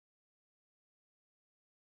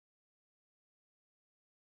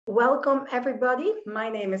Welcome everybody. My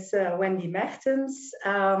name is Wendy Mertens.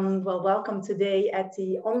 Welcome today at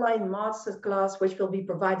the Online Masterclass, which will be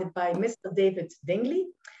provided by Mr. David Dingli.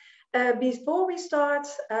 Before we start,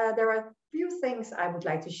 there are a few things I would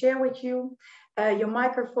like to share with you. Your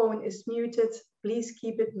microphone is muted. Please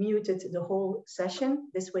keep it muted the whole session.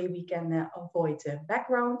 This way we can avoid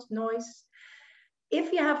background noise.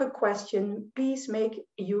 If you have a question, please make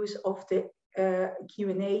use of the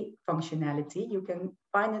Q&A functionality. You can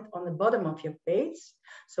find it on the bottom of your page.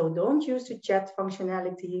 So don't use the chat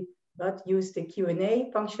functionality, but use the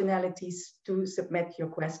Q&A functionalities to submit your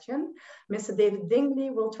question. Mr. David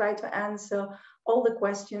Dingli will try to answer all the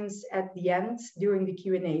questions at the end during the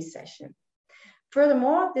Q&A session.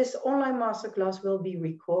 Furthermore, this online masterclass will be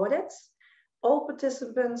recorded. All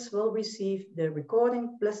participants will receive the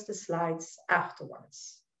recording plus the slides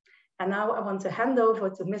afterwards. And now I want to hand over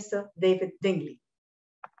to Mr. David Dingli.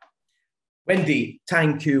 Wendy,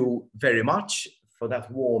 thank you very much for that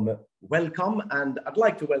warm welcome. And I'd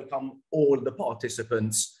like to welcome all the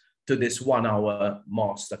participants to this 1-hour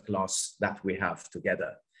masterclass that we have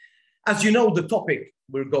together. As you know, the topic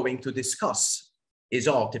we're going to discuss is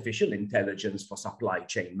artificial intelligence for supply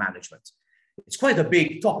chain management. It's quite a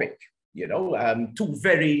big topic, you know, two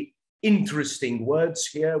very interesting words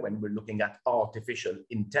here when we're looking at artificial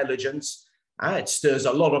intelligence. It stirs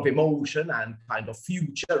a lot of emotion and kind of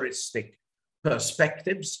futuristic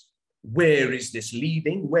perspectives. Where is this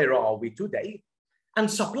leading? Where are we today? And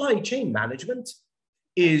supply chain management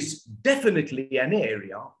is definitely an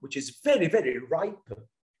area which is very, very ripe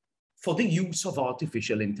for the use of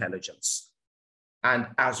artificial intelligence. And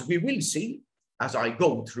as we will see, as I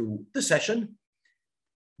go through the session,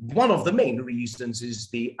 one of the main reasons is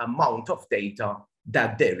the amount of data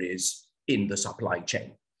that there is in the supply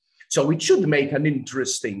chain. So it should make an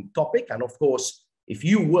interesting topic. And of course, if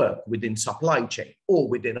you work within supply chain or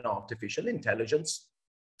within artificial intelligence,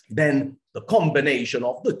 then the combination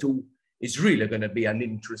of the two is really going to be an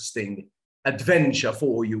interesting adventure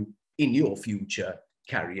for you in your future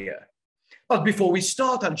career. But before we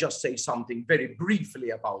start, I'll just say something very briefly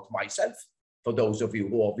about myself. For those of you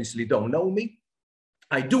who obviously don't know me,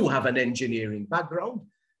 I do have an engineering background.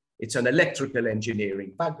 It's an electrical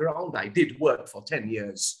engineering background. I did work for 10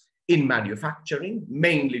 years in manufacturing,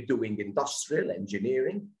 mainly doing industrial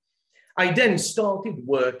engineering. I then started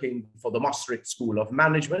working for the Maastricht School of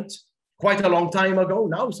Management quite a long time ago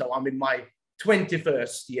now. So I'm in my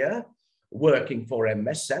 21st year working for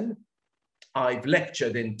MSM. I've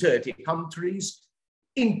lectured in 30 countries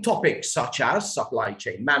in topics such as supply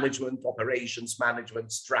chain management, operations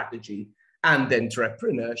management, strategy, and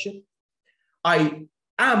entrepreneurship. I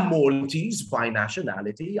am Maltese by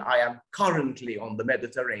nationality. I am currently on the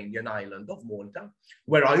Mediterranean island of Malta,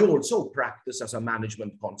 where I also practice as a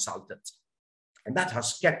management consultant. And that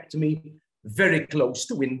has kept me very close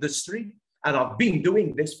to industry. And I've been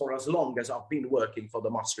doing this for as long as I've been working for the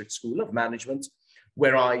Maastricht School of Management,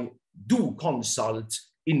 where I do consult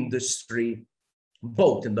industry,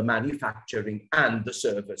 both in the manufacturing and the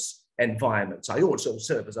service environments. I also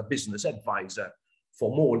serve as a business advisor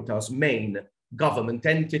for Malta's main government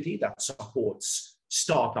entity that supports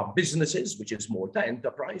startup businesses, which is Malta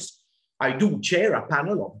Enterprise. I do chair a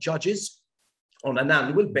panel of judges on an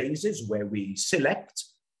annual basis where we select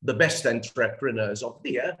the best entrepreneurs of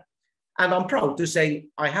the year. And I'm proud to say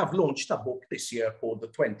I have launched a book this year called The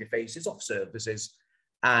 20 Faces of Services.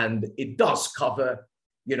 And it does cover,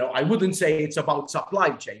 you know, I wouldn't say it's about supply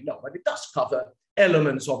chain, no, but it does cover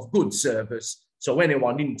elements of good service. So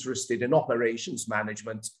anyone interested in operations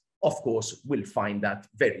management, of course, will find that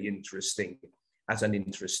very interesting as an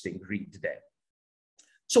interesting read there.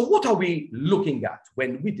 So what are we looking at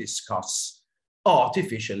when we discuss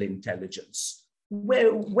artificial intelligence?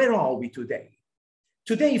 Where are we today?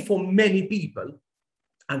 Today, for many people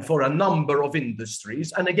and for a number of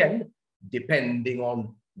industries, and again, depending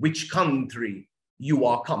on which country you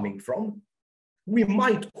are coming from, we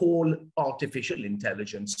might call artificial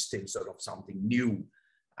intelligence still sort of something new,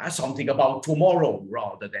 something about tomorrow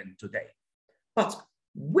rather than today. But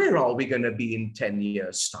where are we going to be in 10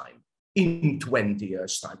 years' time, in 20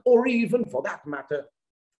 years' time, or even for that matter,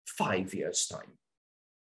 5 years' time?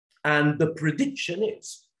 And the prediction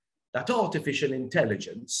is that artificial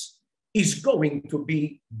intelligence is going to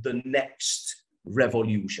be the next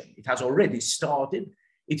revolution. It has already started.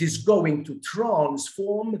 It is going to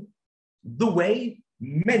transform the way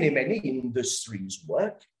many industries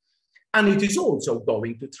work. And it is also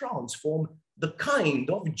going to transform the kind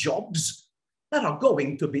of jobs that are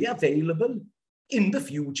going to be available in the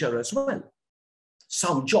future as well.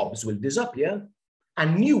 Some jobs will disappear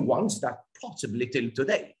and new ones that possibly till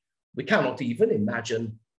today we cannot even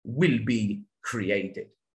imagine will be created.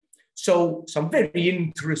 So some very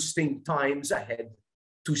interesting times ahead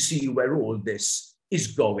to see where all this is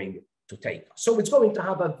going to take us. So it's going to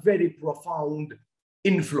have a very profound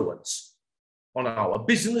influence on our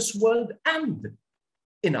business world and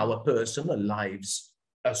in our personal lives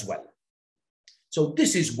as well. So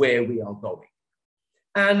this is where we are going.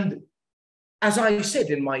 And as I said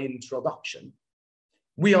in my introduction,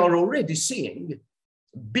 we are already seeing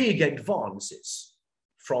big advances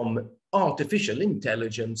from artificial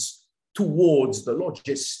intelligence towards the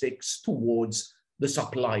logistics, towards the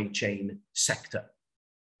supply chain sector.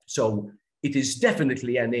 So it is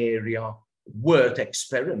definitely an area worth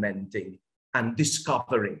experimenting and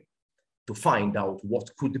discovering to find out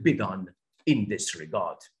what could be done in this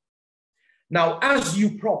regard. Now, as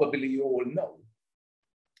you probably all know,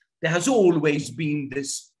 there has always been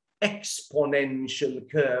this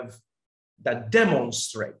exponential curve that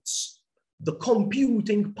demonstrates the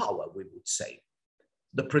computing power, we would say.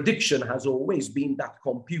 The prediction has always been that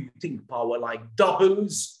computing power like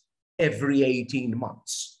doubles every 18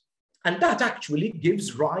 months. And that actually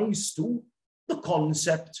gives rise to the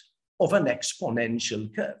concept of an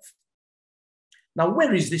exponential curve. Now,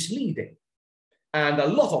 where is this leading? And a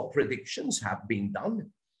lot of predictions have been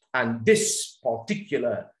done. And this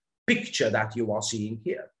particular picture that you are seeing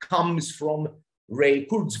here comes from Ray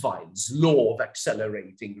Kurzweil's law of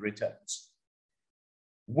accelerating returns,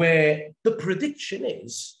 where the prediction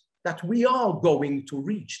is that we are going to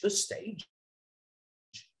reach the stage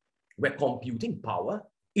where computing power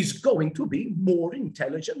is going to be more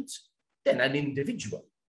intelligent than an individual.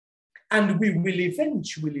 And we will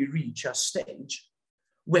eventually reach a stage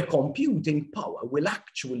where computing power will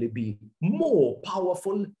actually be more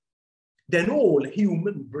powerful than all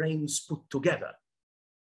human brains put together.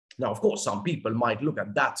 Now, of course, some people might look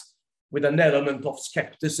at that with an element of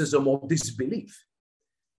skepticism or disbelief,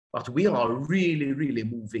 but we are really, really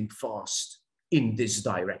moving fast in this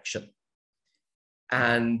direction.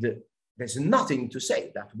 And there's nothing to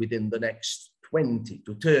say that within the next 20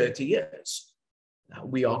 to 30 years,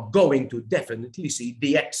 we are going to definitely see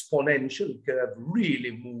the exponential curve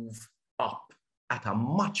really move up at a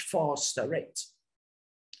much faster rate.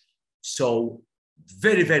 So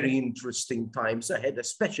very, very interesting times ahead,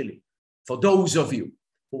 especially for those of you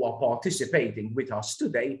who are participating with us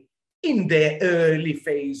today in their early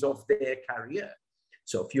phase of their career.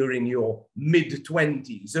 So if you're in your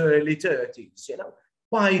mid-20s, early 30s, you know,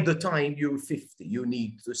 by the time you're 50, you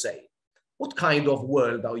need to say, what kind of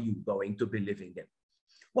world are you going to be living in?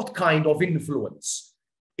 What kind of influence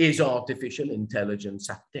is artificial intelligence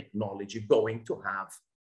and technology going to have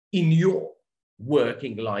in your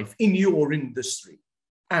working life, in your industry,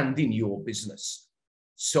 and in your business?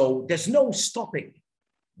 So there's no stopping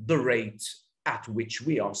the rate at which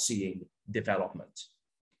we are seeing development.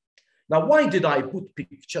 Now, why did I put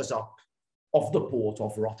pictures up of the port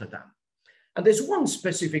of Rotterdam? And there's one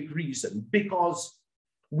specific reason, because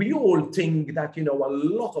we all think that, you know, a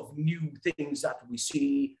lot of new things that we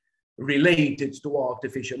see related to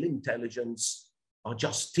artificial intelligence are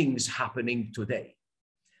just things happening today.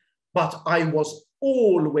 But I was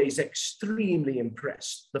always extremely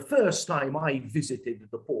impressed. The first time I visited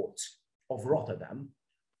the port of Rotterdam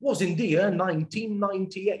was in the year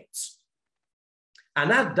 1998.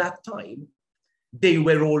 And at that time, they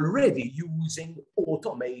were already using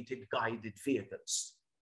automated guided vehicles.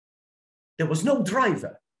 There was no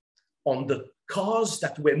driver on the cars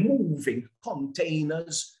that were moving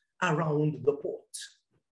containers around the port.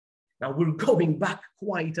 Now, we're going back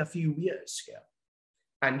quite a few years here.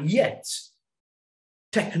 And yet,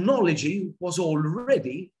 technology was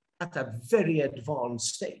already at a very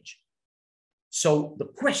advanced stage. So the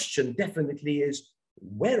question definitely is,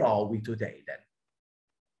 where are we today then?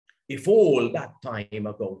 If all that time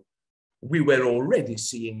ago, we were already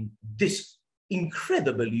seeing this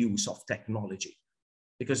incredible use of technology,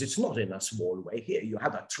 because it's not in a small way. Here you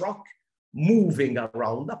had a truck moving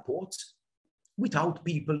around a port without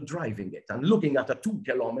people driving it. And looking at a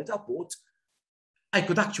 2-kilometer port, I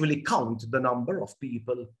could actually count the number of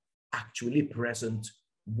people actually present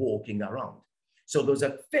walking around. So there's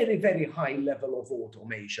a very, very high level of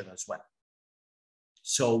automation as well.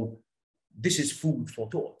 So this is food for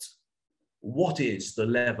thought. What is the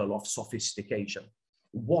level of sophistication?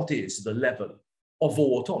 What is the level of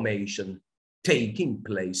automation taking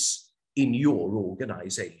place in your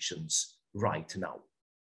organizations right now?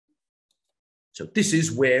 So this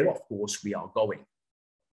is where, of course, we are going.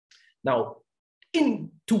 Now,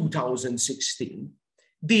 in 2016,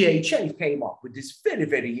 DHL came up with this very,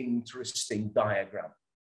 very interesting diagram,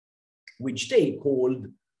 which they called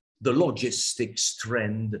the logistics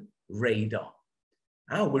trend radar.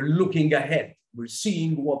 We're looking ahead. We're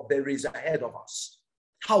seeing what there is ahead of us.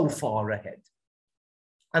 How far ahead?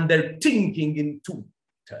 And they're thinking in two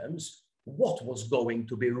terms. What was going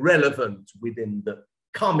to be relevant within the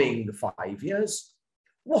coming 5 years?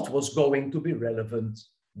 What was going to be relevant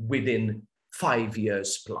within 5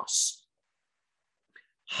 years plus?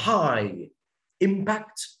 High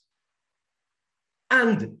impact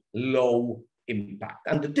and low impact.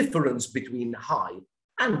 And the difference between high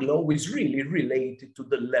and low is really related to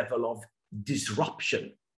the level of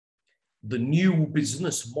disruption, the new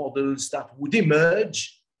business models that would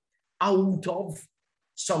emerge out of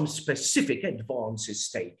some specific advances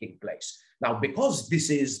taking place. Now, because this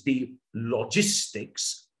is the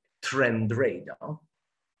logistics trend radar,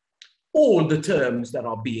 all the terms that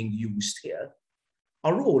are being used here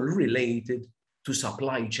are all related to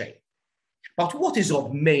supply chain. But what is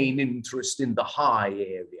of main interest in the high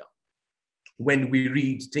area? When we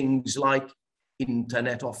read things like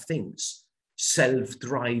Internet of Things,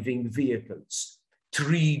 self-driving vehicles,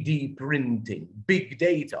 3D printing, big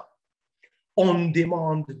data,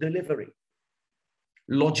 on-demand delivery,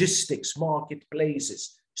 logistics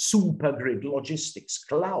marketplaces, supergrid logistics,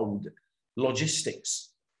 cloud logistics.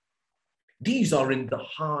 These are in the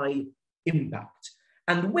high impact.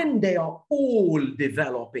 And when they are all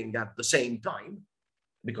developing at the same time,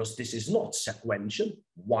 because this is not sequential,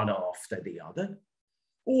 one after the other,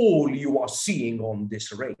 all you are seeing on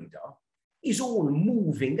this radar is all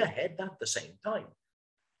moving ahead at the same time.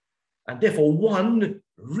 And therefore, one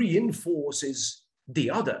reinforces the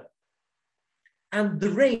other. And the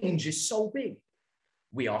range is so big.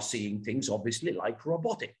 We are seeing things, obviously, like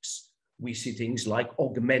robotics. We see things like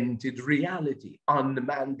augmented reality,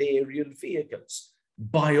 unmanned aerial vehicles,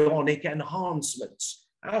 bionic enhancements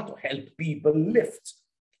to help people lift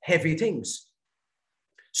heavy things.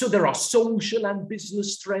 So there are social and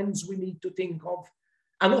business trends we need to think of.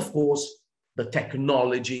 And of course, the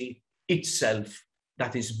technology itself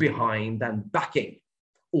that is behind and backing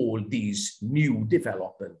all these new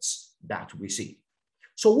developments that we see.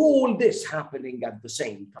 So all this happening at the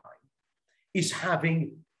same time is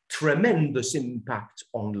having tremendous impact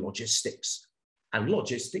on logistics. And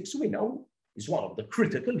logistics, we know, is one of the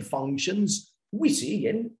critical functions we see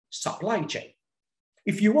in supply chain.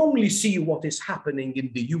 If you only see what is happening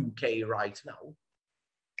in the UK right now,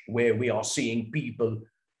 where we are seeing people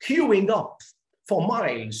queuing up for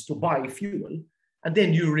miles to buy fuel, and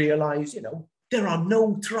then you realize, there are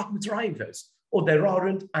no truck drivers, or there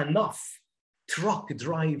aren't enough truck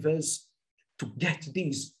drivers to get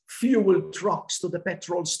these fuel trucks to the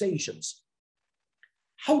petrol stations.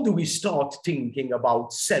 How do we start thinking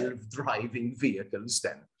about self-driving vehicles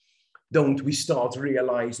then? Don't we start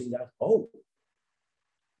realizing that,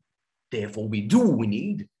 therefore we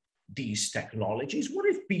need these technologies? What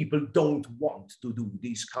if people don't want to do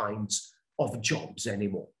these kinds of jobs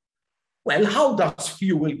anymore? Well, how does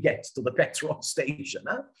fuel get to the petrol station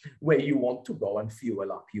where you want to go and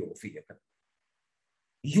fuel up your vehicle?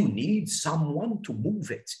 You need someone to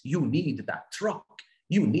move it. You need that truck.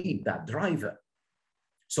 You need that driver.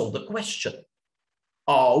 So the question,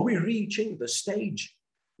 are we reaching the stage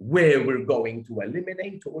where we're going to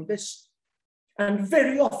eliminate all this? And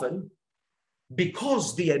very often,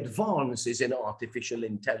 because the advances in artificial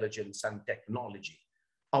intelligence and technology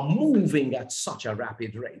are moving at such a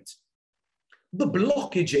rapid rate, the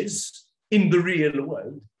blockages in the real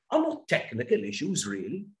world are not technical issues,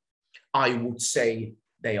 really. I would say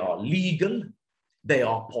they are legal, they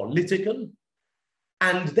are political,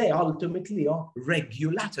 and they ultimately are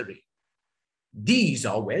regulatory. These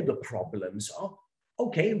are where the problems are.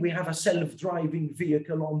 Okay, we have a self-driving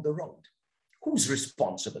vehicle on the road. Who's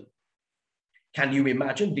responsible? Can you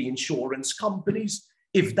imagine the insurance companies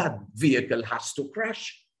if that vehicle has to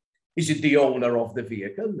crash? Is it the owner of the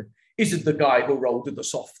vehicle? Is it the guy who wrote the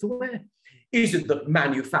software? Is it the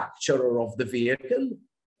manufacturer of the vehicle?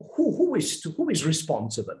 Who is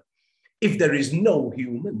responsible if there is no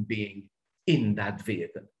human being in that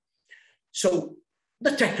vehicle? So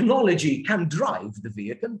the technology can drive the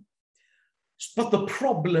vehicle, but the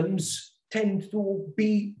problems tend to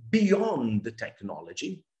be beyond the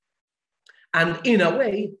technology. And in a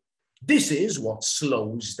way, this is what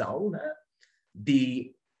slows down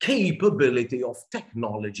the capability of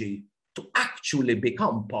technology to actually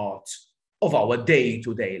become part of our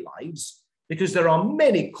day-to-day lives, because there are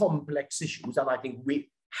many complex issues, and I think we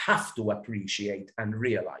have to appreciate and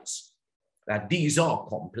realize that these are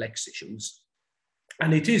complex issues,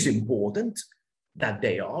 and it is important that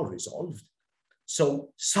they are resolved. So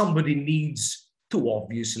somebody needs to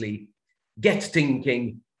obviously get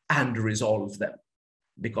thinking and resolve them,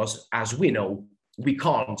 because as we know, we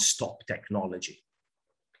can't stop technology.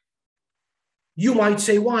 You might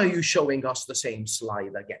say, why are you showing us the same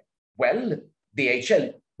slide again? Well,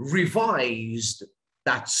 DHL revised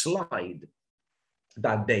that slide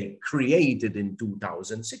that they created in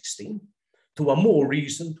 2016 to a more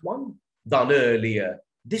recent one done earlier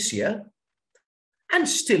this year. And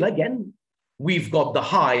still again, we've got the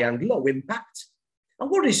high and low impact. And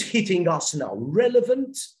what is hitting us now?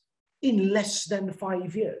 Relevant in less than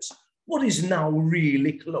 5 years. What is now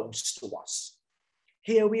really close to us?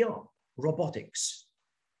 Here we are, robotics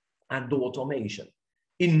and automation,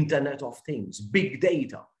 Internet of Things, big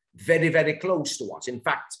data, very, very close to us. In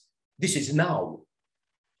fact, this is now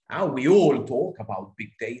how we all talk about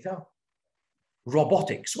big data.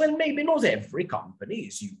 Robotics, well, maybe not every company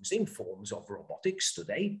is using forms of robotics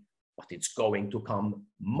today, but it's going to come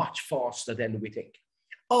much faster than we think.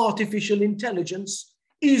 Artificial intelligence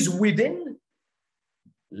is within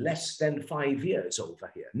less than 5 years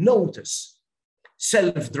over here. Notice,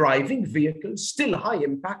 self-driving vehicles, still high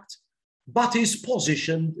impact, but is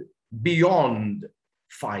positioned beyond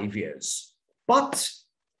 5 years. But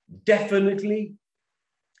definitely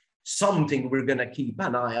something we're going to keep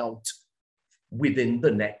an eye out within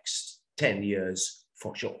the next 10 years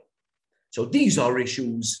for sure. So these are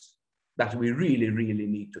issues that we really, really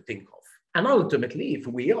need to think of. And ultimately, if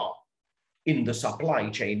we are in the supply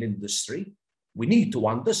chain industry, we need to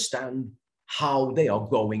understand how they are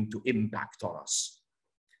going to impact on us.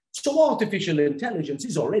 So artificial intelligence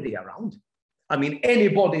is already around. I mean,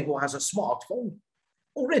 anybody who has a smartphone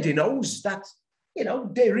already knows that, you know,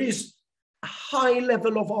 there is a high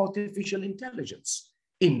level of artificial intelligence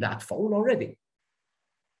in that phone already.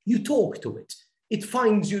 You talk to it, it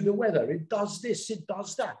finds you the weather, it does this, it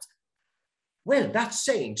does that. Well, that's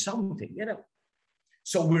saying something, you know.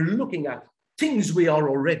 So we're looking at things we are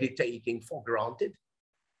already taking for granted,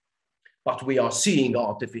 but we are seeing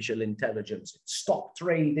artificial intelligence in stock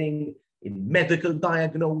trading, in medical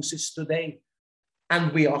diagnosis today,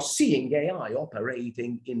 and we are seeing AI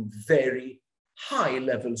operating in very high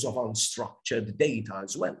levels of unstructured data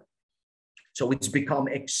as well. So it's become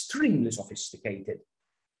extremely sophisticated.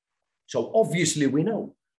 So obviously we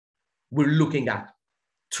know we're looking at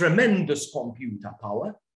tremendous computer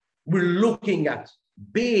power. We're looking at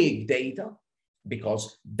big data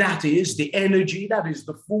because that is the energy, that is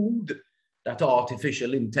the food that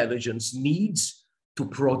artificial intelligence needs to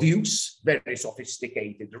produce very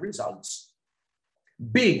sophisticated results.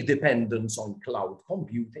 Big dependence on cloud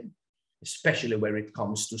computing, especially where it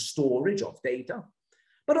comes to storage of data.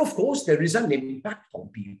 But of course, there is an impact on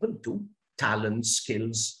people too, talent,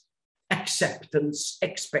 skills, acceptance,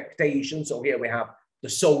 expectations. So here we have the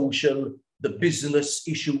social, the business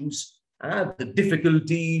issues, the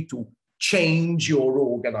difficulty to change your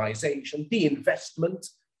organization, the investment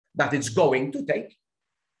that it's going to take.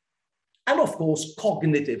 And of course,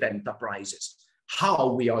 cognitive enterprises,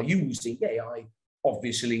 how we are using AI,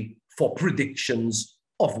 obviously, for predictions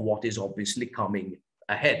of what is obviously coming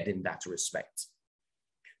ahead in that respect.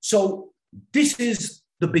 So this is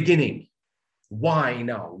the beginning. Why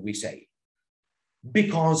now, we say?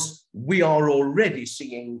 Because we are already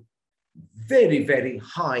seeing very, very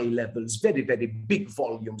high levels, very, very big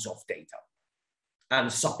volumes of data.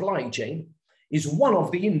 And supply chain is one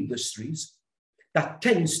of the industries that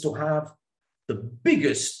tends to have the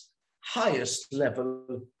biggest, highest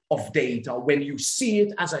level of data when you see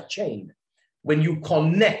it as a chain, when you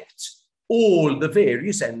connect all the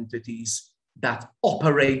various entities that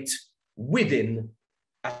operate within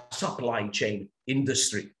a supply chain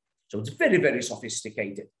industry. So it's very, very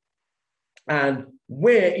sophisticated. And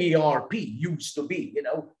where ERP used to be, you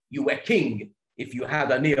know, you were king if you had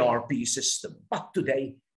an ERP system. But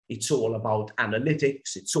today, it's all about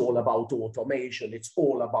analytics, it's all about automation, it's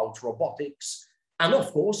all about robotics. And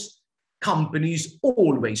of course, companies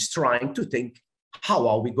always trying to think, how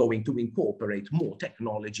are we going to incorporate more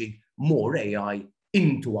technology, more AI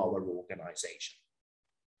into our organization?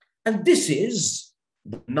 And this is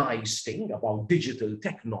the nice thing about digital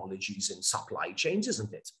technologies in supply chains,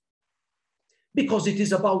 isn't it? Because it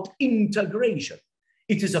is about integration.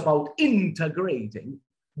 It is about integrating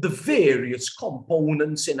the various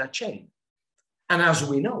components in a chain. And as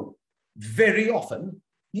we know, very often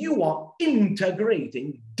you are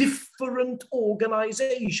integrating different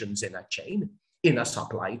organizations in a chain, in a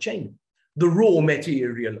supply chain. The raw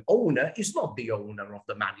material owner is not the owner of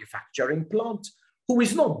the manufacturing plant, who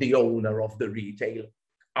is not the owner of the retail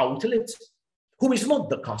outlet, who is not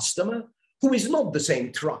the customer, who is not the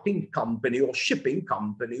same trucking company or shipping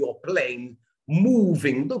company or plane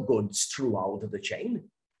moving the goods throughout the chain.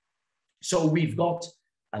 So we've got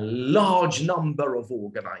a large number of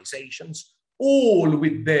organizations, all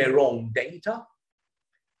with their own data,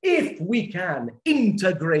 If we can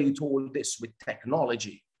integrate all this with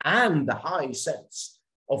technology and the high sense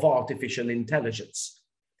of artificial intelligence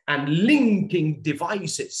and linking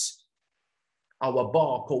devices, our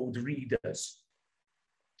barcode readers,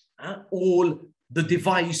 all the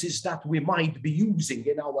devices that we might be using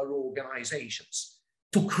in our organizations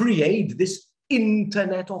to create this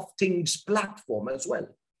Internet of Things platform as well.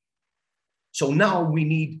 So now we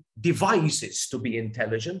need devices to be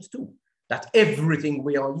intelligent too, that everything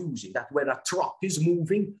we are using, that when a truck is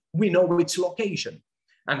moving, we know its location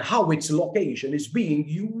and how its location is being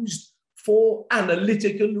used for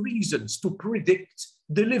analytical reasons to predict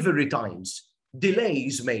delivery times,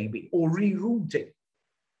 delays maybe, or rerouting.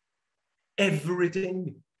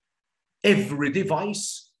 Everything, every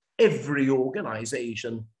device, every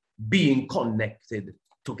organization being connected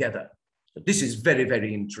together. So this is very,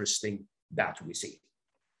 very interesting that we see.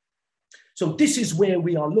 So this is where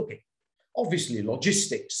we are looking. Obviously,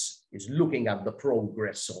 logistics is looking at the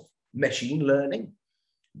progress of machine learning,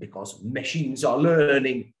 because machines are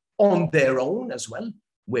learning on their own as well,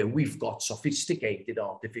 where we've got sophisticated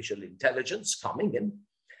artificial intelligence coming in.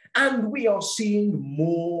 And we are seeing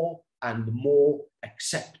more and more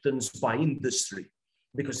acceptance by industry,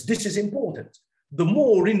 because this is important. The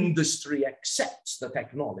more industry accepts the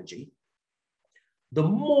technology, the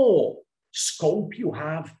more scope you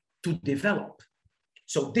have to develop.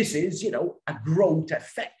 So this is, a growth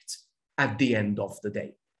effect at the end of the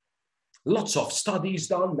day. Lots of studies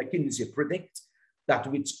done. McKinsey predict that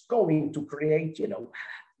it's going to create,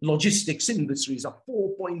 logistics industries a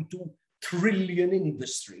 4.2 trillion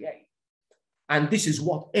industry. And this is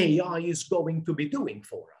what AI is going to be doing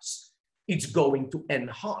for us. It's going to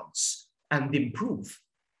enhance and improve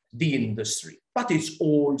the industry, but it's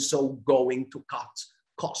also going to cut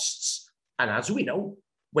costs. And as we know,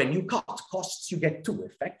 when you cut costs, you get two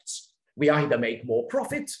effects. We either make more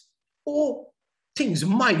profit, or things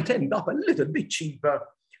might end up a little bit cheaper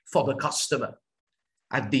for the customer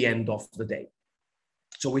at the end of the day.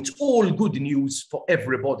 So it's all good news for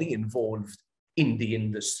everybody involved in the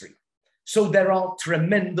industry. So there are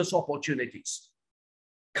tremendous opportunities.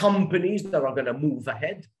 Companies that are going to move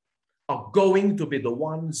ahead are going to be the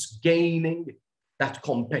ones gaining that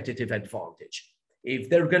competitive advantage. If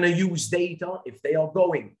they're going to use data, if they are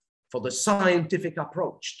going for the scientific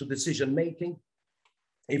approach to decision making,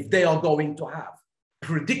 if they are going to have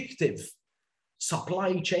predictive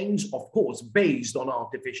supply chains, of course, based on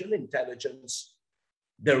artificial intelligence,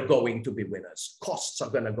 they're going to be winners. Costs are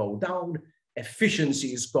going to go down, efficiency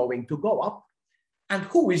is going to go up. And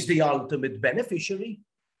who is the ultimate beneficiary?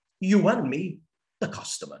 You and me, the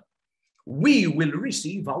customer. We will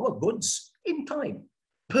receive our goods in time.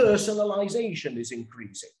 Personalization is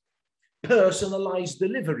increasing. Personalized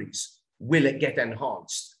deliveries will get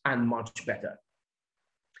enhanced and much better.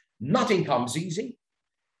 Nothing comes easy.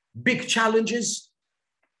 Big challenges,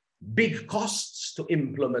 big costs to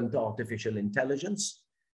implement artificial intelligence.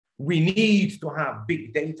 We need to have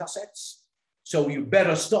big data sets. So you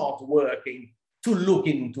better start working to look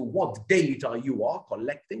into what data you are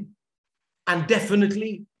collecting. And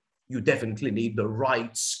you definitely need the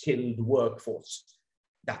right skilled workforce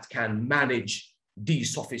that can manage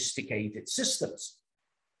these sophisticated systems.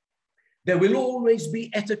 There will always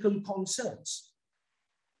be ethical concerns.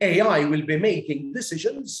 AI will be making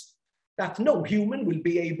decisions that no human will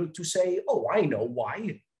be able to say, oh, I know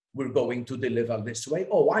why we're going to deliver this way.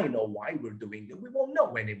 Oh, I know why we're doing it. We won't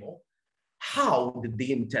know anymore. How did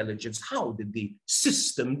the intelligence, how did the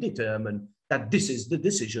system determine that this is the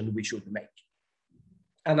decision we should make?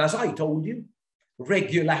 And as I told you,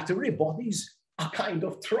 regulatory bodies are kind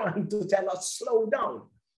of trying to tell us, slow down.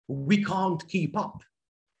 We can't keep up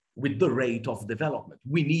with the rate of development.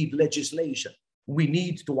 We need legislation. We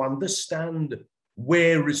need to understand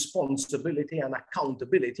where responsibility and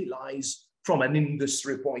accountability lies from an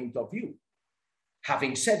industry point of view.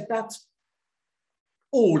 Having said that,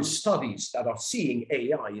 all studies that are seeing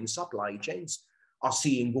AI in supply chains are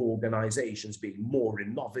seeing organizations being more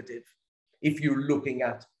innovative. If you're looking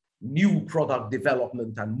at new product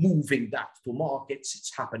development and moving that to markets,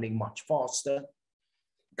 it's happening much faster.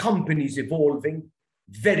 Companies evolving,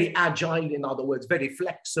 very agile, in other words, very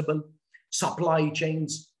flexible. Supply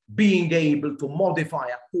chains being able to modify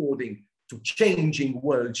according to changing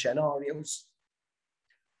world scenarios,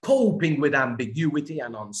 coping with ambiguity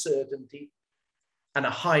and uncertainty, and a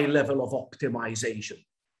high level of optimization,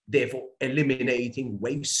 therefore eliminating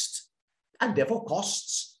waste and therefore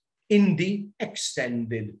costs in the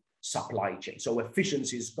extended supply chain. So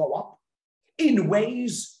efficiencies go up in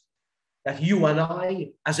ways that you and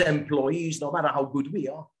I, as employees, no matter how good we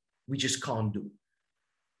are, we just can't do.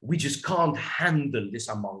 We just can't handle this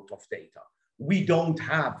amount of data. We don't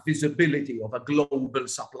have visibility of a global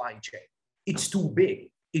supply chain. It's too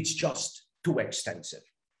big. It's just too extensive.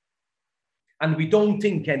 And we don't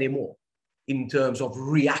think anymore in terms of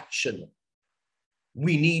reaction.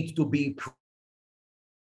 We need to be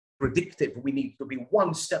predictive. We need to be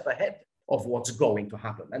one step ahead of what's going to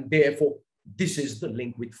happen. And therefore, this is the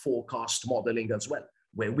link with forecast modeling as well,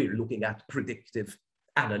 where we're looking at predictive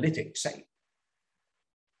analytics, say.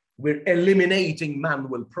 We're eliminating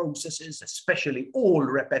manual processes, especially all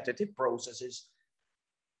repetitive processes,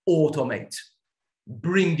 automate,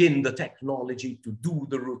 bring in the technology to do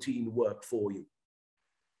the routine work for you.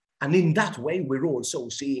 And in that way, we're also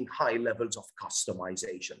seeing high levels of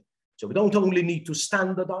customization. So we don't only need to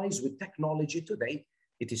standardize with technology today,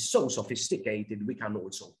 it is so sophisticated, we can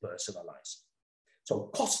also personalize.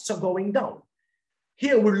 So costs are going down.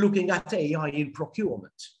 Here we're looking at AI in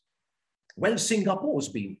procurement. Well, Singapore's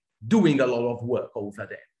been doing a lot of work over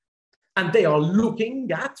there. And they are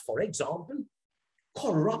looking at, for example,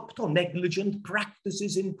 corrupt or negligent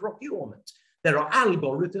practices in procurement. There are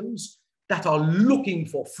algorithms that are looking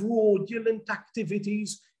for fraudulent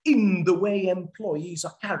activities in the way employees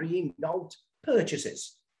are carrying out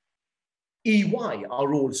purchases. EY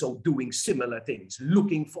are also doing similar things,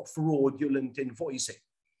 looking for fraudulent invoicing.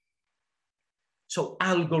 So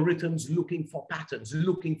algorithms looking for patterns,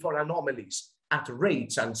 looking for anomalies at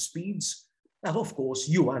rates and speeds that, of course,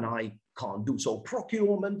 you and I can't do. So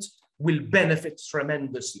procurement will benefit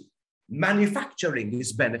tremendously. Manufacturing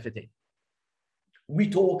is benefiting. We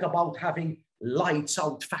talk about having lights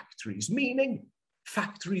out factories, meaning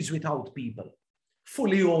factories without people,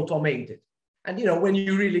 fully automated. And you know, when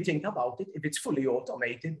you really think about it, if it's fully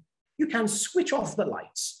automated, you can switch off the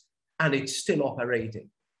lights and it's still operating.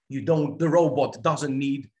 The robot doesn't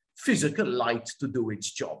need physical light to do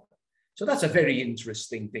its job. So that's a very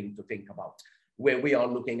interesting thing to think about, where we are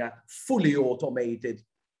looking at fully automated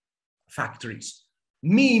factories,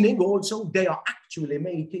 meaning also they are actually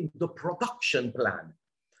making the production plan.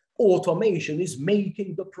 Automation is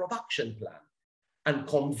making the production plan and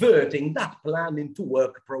converting that plan into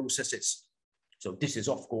work processes. So this is,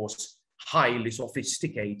 of course, highly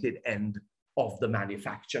sophisticated end of the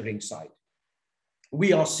manufacturing side.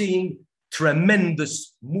 We are seeing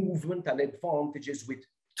tremendous movement and advantages with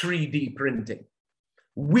 3D printing.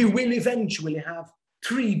 We will eventually have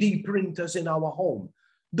 3D printers in our home,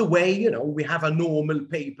 the way, you know, we have a normal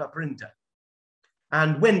paper printer.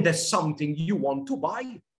 And when there's something you want to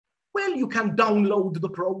buy, well, you can download the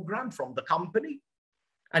program from the company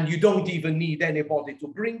and you don't even need anybody to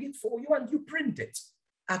bring it for you and you print it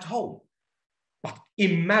at home. But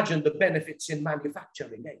imagine the benefits in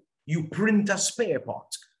manufacturing. Eh? You print a spare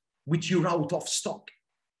part, which you're out of stock.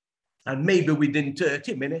 And maybe within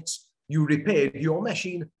 30 minutes, you repaired your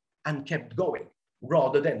machine and kept going,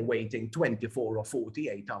 rather than waiting 24 or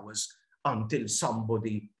 48 hours until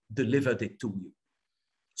somebody delivered it to you.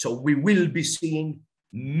 So we will be seeing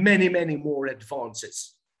many, many more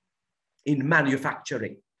advances in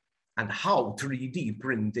manufacturing, and how 3D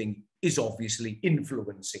printing is obviously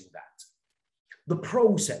influencing that. The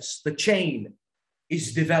process, the chain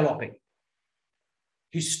is developing.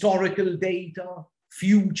 Historical data,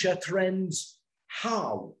 future trends,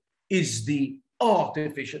 how is the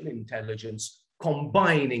artificial intelligence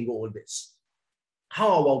combining all this?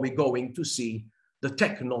 How are we going to see the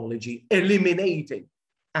technology eliminating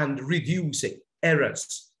and reducing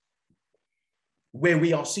errors? Where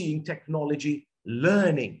we are seeing technology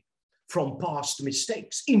learning from past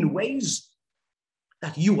mistakes in ways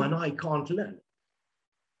that you and I can't learn,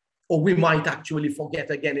 or we might actually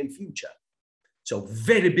forget again in future. So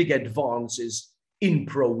very big advances in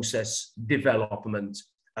process development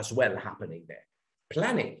as well happening there.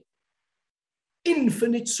 Planning,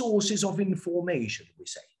 infinite sources of information, we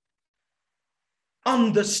say.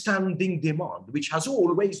 Understanding demand, which has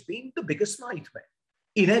always been the biggest nightmare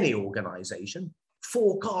in any organization,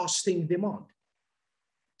 forecasting demand.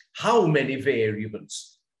 How many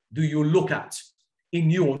variables do you look at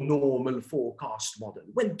in your normal forecast model?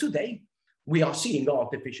 Well, today we are seeing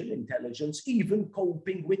artificial intelligence even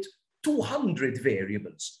coping with 200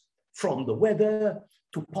 variables, from the weather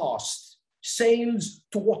to past sales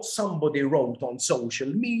to what somebody wrote on social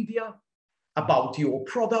media about your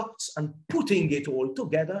products, and putting it all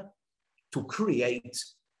together to create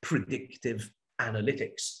predictive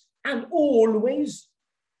analytics, and always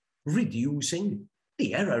reducing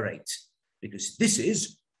the error rate, because this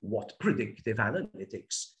is what predictive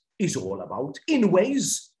analytics is all about, in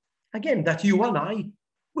ways, again, that you and I,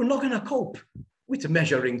 we're not going to cope with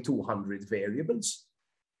measuring 200 variables.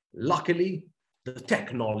 Luckily, the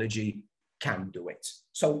technology can do it.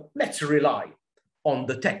 So let's rely on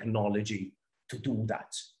the technology to do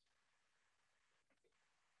that.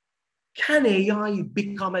 Can AI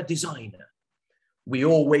become a designer? We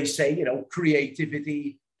always say, you know,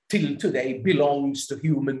 creativity till today belongs to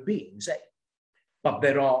human beings, eh? But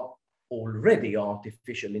there are already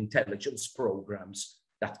artificial intelligence programs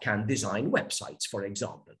that can design websites, for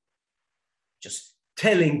example. Just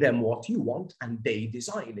telling them what you want and they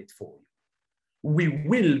design it for you. We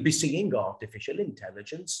will be seeing artificial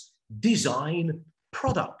intelligence design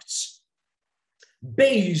products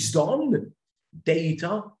based on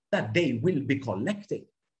data that they will be collecting.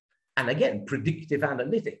 And again, predictive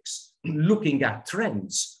analytics, looking at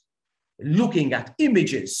trends, looking at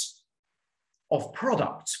images of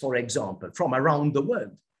products, for example, from around the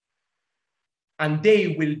world. And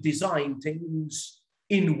they will design things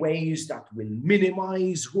in ways that will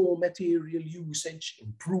minimize raw material usage,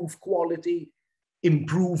 improve quality,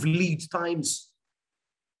 improve lead times.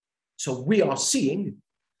 So we are seeing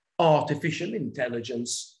artificial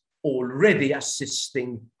intelligence already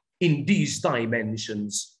assisting in these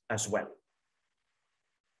dimensions as well.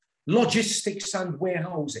 Logistics and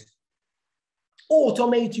warehousing.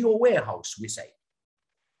 Automate your warehouse, we say,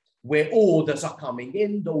 where orders are coming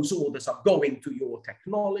in, those orders are going to your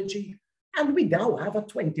technology, and we now have a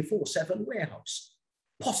 24/7 warehouse,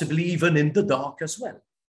 possibly even in the dark as well,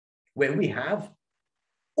 where we have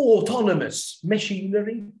autonomous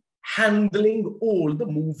machinery handling all the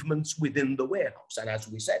movements within the warehouse. And as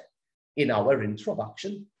we said in our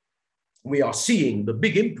introduction, we are seeing the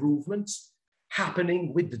big improvements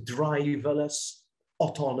happening with the driverless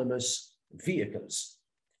autonomous vehicles.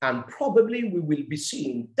 And probably we will be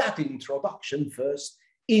seeing that introduction first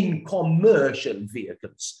in commercial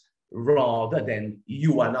vehicles rather than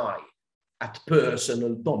you and I at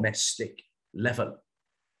personal domestic level.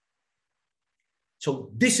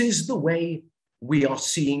 So this is the way we are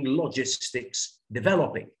seeing logistics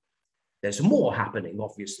developing. There's more happening,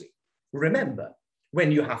 obviously. Remember,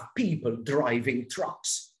 when you have people driving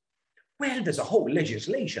trucks, well, there's a whole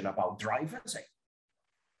legislation about drivers,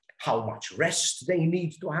 how much rest they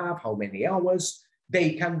need to have, how many hours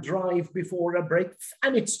they can drive before a break.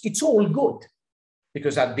 And it's all good,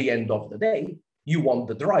 because at the end of the day, you want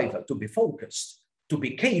the driver to be focused, to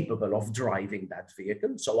be capable of driving that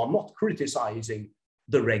vehicle. So I'm not criticizing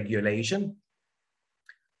the regulation,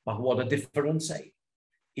 but what a difference,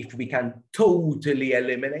 if we can totally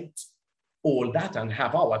eliminate all that and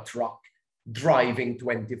have our truck driving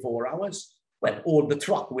 24 hours, well, all the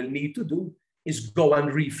truck will need to do is go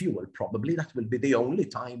and refuel. Probably that will be the only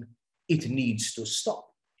time it needs to stop.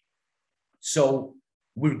 So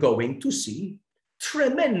we're going to see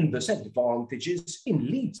tremendous advantages in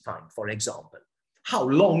lead time, for example, how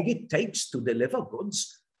long it takes to deliver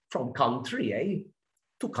goods from country A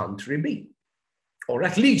to country B, or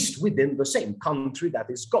at least within the same country that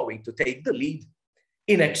is going to take the lead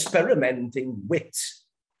in experimenting with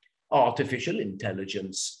artificial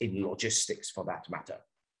intelligence in logistics, for that matter.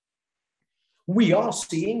 We are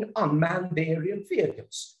seeing unmanned aerial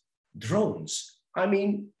vehicles, drones. I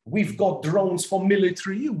mean, we've got drones for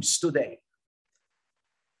military use today.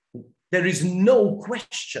 There is no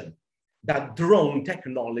question that drone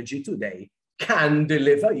technology today can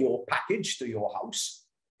deliver your package to your house.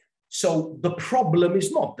 So the problem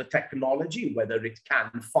is not the technology, whether it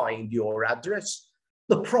can find your address.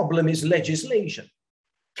 The problem is legislation.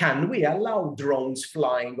 Can we allow drones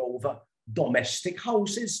flying over domestic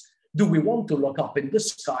houses? Do we want to look up in the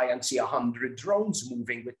sky and see 100 drones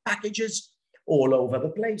moving with packages all over the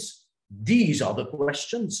place? These are the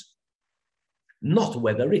questions, not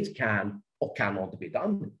whether it can or cannot be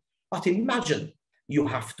done. But imagine you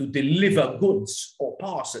have to deliver goods or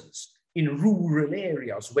parcels in rural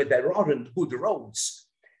areas where there aren't good roads,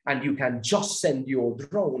 and you can just send your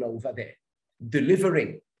drone over there,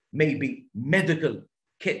 delivering maybe medical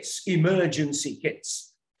kits, emergency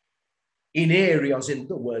kits, in areas in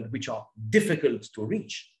the world which are difficult to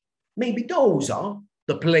reach. Maybe those are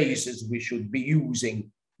the places we should be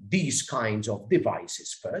using these kinds of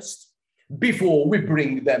devices first, before we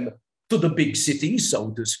bring them to the big cities,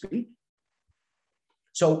 so to speak.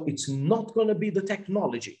 So it's not going to be the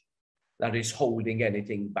technology that is holding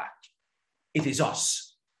anything back. It is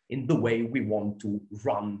us in the way we want to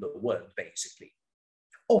run the world, basically.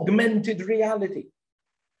 Augmented reality,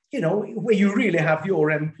 you know, where you really have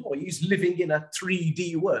your employees living in a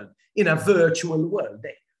 3D world, in a virtual world.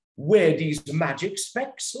 They wear these magic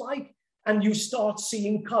specs, and you start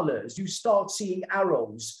seeing colors, you start seeing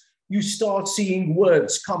arrows, you start seeing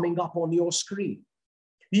words coming up on your screen.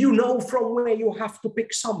 You know from where you have to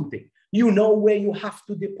pick something. You know where you have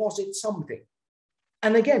to deposit something.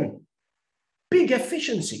 And again, big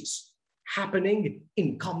efficiencies happening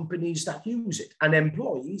in companies that use it, and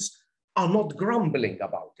employees are not grumbling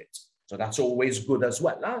about it. So that's always good as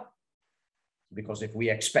well, huh? Because if we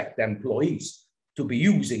expect employees to be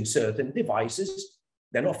using certain devices,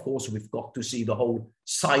 then of course we've got to see the whole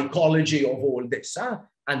psychology of all this, huh?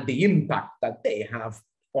 And the impact that they have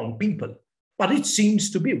on people. But it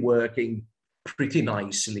seems to be working pretty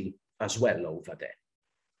nicely as well over there.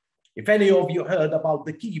 If any of you heard about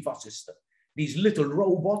the Kiva system, these little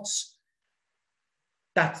robots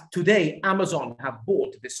that today Amazon have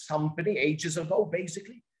bought this company ages ago,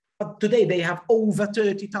 basically, but today they have over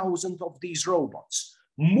 30,000 of these robots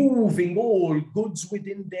moving all goods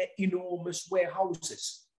within their enormous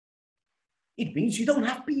warehouses. It means you don't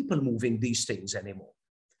have people moving these things anymore.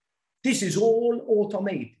 This is all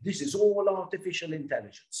automated. This is all artificial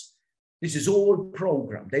intelligence. This is all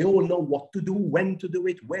programmed. They all know what to do, when to do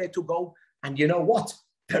it, where to go. And you know what?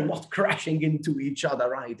 They're not crashing into each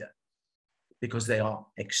other either, because they are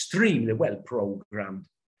extremely well programmed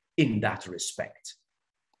in that respect.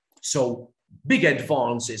 So big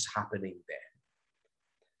advances happening there.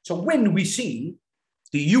 So when we see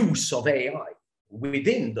the use of AI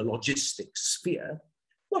within the logistics sphere,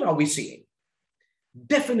 what are we seeing?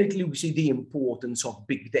 Definitely we see the importance of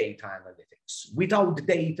big data analytics. Without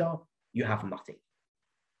data, you have nothing.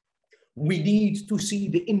 We need to see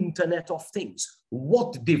the Internet of Things.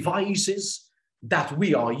 What devices that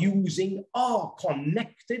we are using are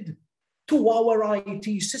connected to our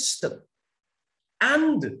IT system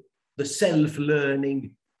and the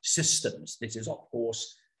self-learning systems. This is, of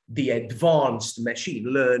course, the advanced machine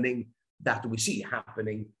learning that we see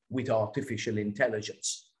happening with artificial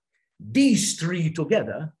intelligence. These three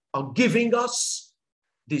together are giving us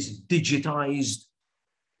this digitized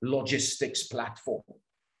logistics platform.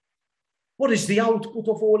 What is the output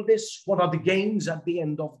of all this? What are the gains at the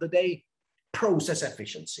end of the day? Process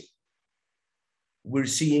efficiency. We're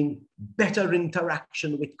seeing better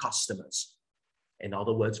interaction with customers. In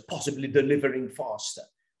other words, possibly delivering faster,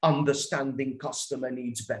 understanding customer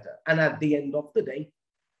needs better. And at the end of the day,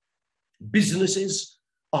 businesses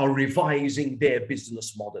are revising their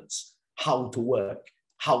business models, how to work,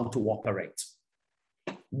 how to operate.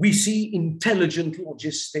 We see intelligent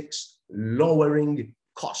logistics lowering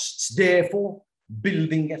costs, therefore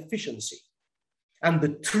building efficiency. And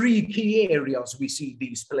the three key areas we see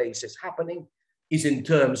these places happening is in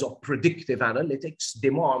terms of predictive analytics,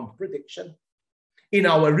 demand prediction, in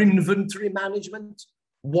our inventory management,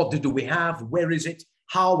 what do we have, where is it,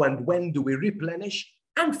 how and when do we replenish,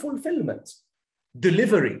 and fulfillment,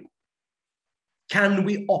 delivery. Can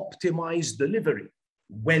we optimize delivery?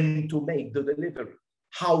 When to make the delivery?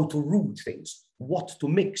 How to route things? What to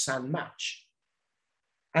mix and match?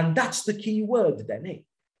 And that's the key word then, eh?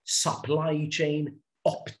 Supply chain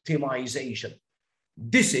optimization.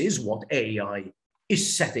 This is what AI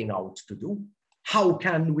is setting out to do. How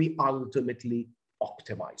can we ultimately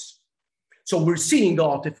optimize? So we're seeing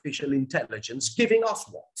artificial intelligence giving us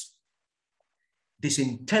what? This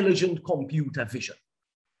intelligent computer vision.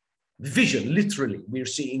 Vision, literally, we're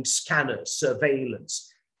seeing scanners,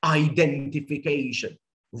 surveillance, identification,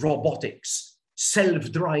 robotics,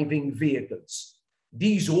 self-driving vehicles.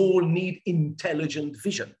 These all need intelligent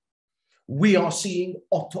vision. We are seeing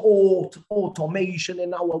automation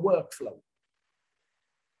in our workflow,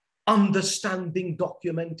 understanding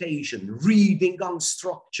documentation, reading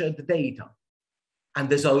unstructured data. And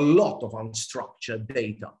there's a lot of unstructured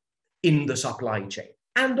data in the supply chain.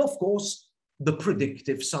 And of course, the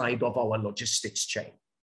predictive side of our logistics chain.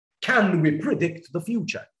 Can we predict the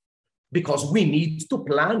future? Because we need to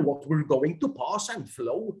plan what we're going to pass and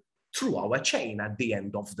flow through our chain at the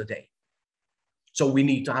end of the day. So we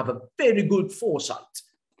need to have a very good foresight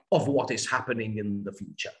of what is happening in the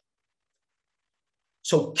future.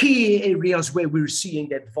 So key areas where we're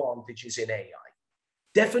seeing advantages in AI.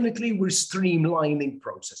 Definitely we're streamlining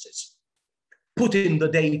processes. Put in the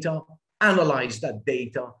data, analyze that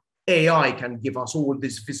data. AI can give us all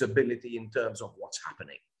this visibility in terms of what's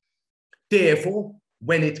happening. Therefore,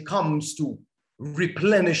 when it comes to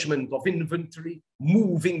replenishment of inventory,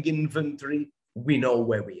 moving inventory, we know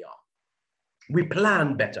where we are. We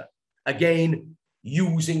plan better. Again,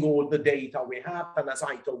 using all the data we have. And as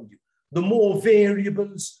I told you, the more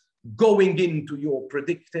variables going into your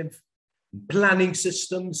predictive planning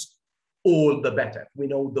systems, all the better. We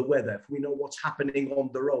know the weather, if we know what's happening on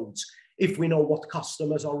the roads, if we know what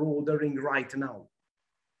customers are ordering right now.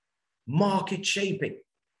 Market shaping.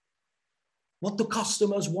 What do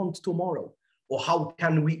customers want tomorrow? Or how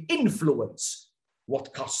can we influence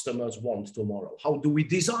what customers want tomorrow? How do we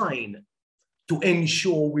design to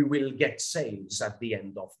ensure we will get sales at the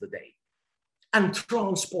end of the day? And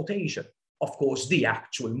transportation, of course, the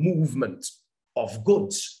actual movement of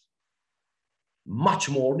goods. Much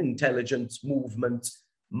more intelligent movement,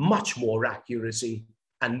 much more accuracy,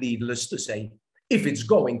 and needless to say, if it's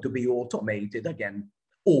going to be automated again,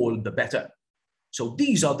 all the better. So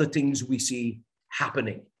these are the things we see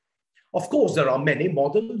happening. Of course, there are many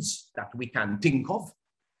models that we can think of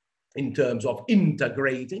in terms of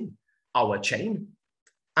integrating our chain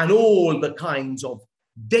and all the kinds of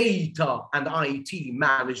data and IT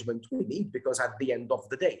management we need, because at the end of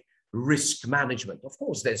the day, risk management, of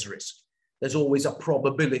course, there's risk. There's always a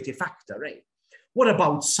probability factor, eh? What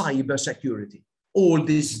about cybersecurity? All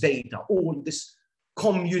this data, all this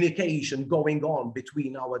communication going on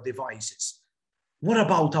between our devices. What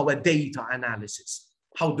about our data analysis?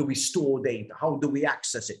 How do we store data? How do we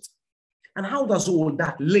access it? And how does all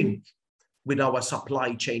that link with our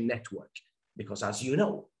supply chain network? Because as you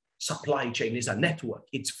know, supply chain is a network.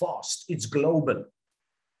 It's vast, it's global.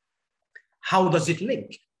 How does it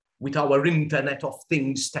link with our Internet of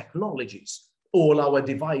Things technologies? All our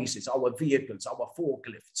devices, our vehicles, our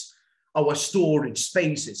forklifts, our storage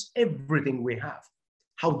spaces, everything we have.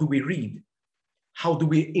 How do we read? How do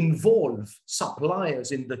we involve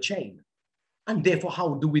suppliers in the chain? And therefore,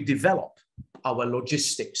 how do we develop our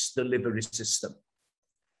logistics delivery system?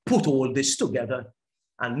 Put all this together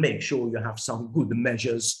and make sure you have some good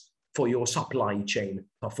measures for your supply chain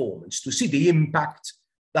performance to see the impact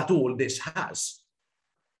that all this has.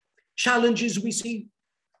 Challenges we see,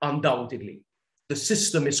 undoubtedly, the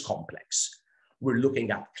system is complex. We're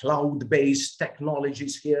looking at cloud-based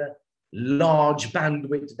technologies here, large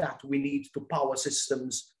bandwidth that we need to power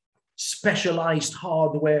systems, specialized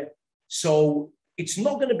hardware. So it's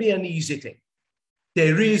not going to be an easy thing.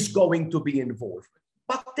 There is going to be involvement,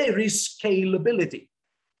 but there is scalability.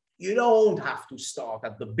 You don't have to start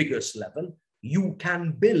at the biggest level. You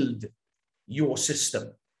can build your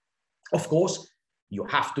system. Of course, you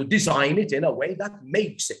have to design it in a way that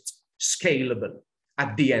makes it scalable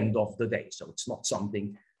at the end of the day. So it's not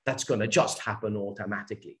something that's going to just happen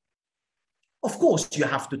automatically. Of course, you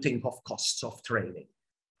have to think of costs of training.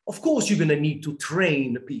 Of course, you're going to need to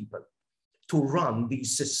train people to run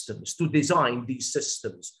these systems, to design these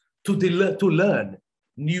systems, to learn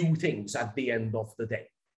new things at the end of the day.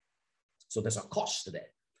 So there's a cost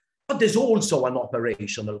there. But there's also an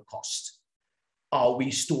operational cost. Are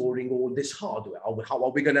we storing all this hardware? How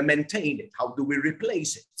are we going to maintain it? How do we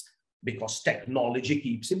replace it? Because technology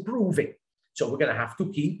keeps improving. So we're going to have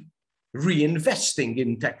to keep reinvesting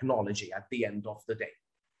in technology at the end of the day.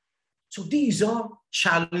 So these are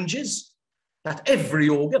challenges that every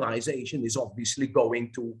organization is obviously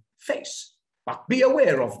going to face. But be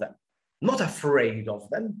aware of them, not afraid of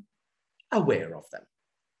them, aware of them.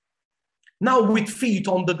 Now, with feet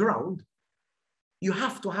on the ground, you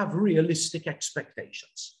have to have realistic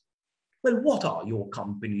expectations. Well, what are your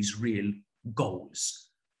company's real goals?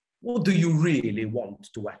 What do you really want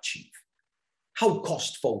to achieve? How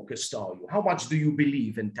cost-focused are you? How much do you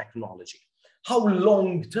believe in technology? How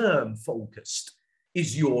long-term focused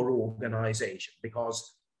is your organization?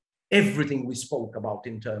 Because everything we spoke about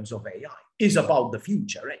in terms of AI is about the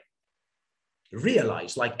future.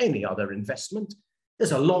 Realize, like any other investment,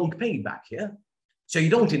 there's a long payback here. So you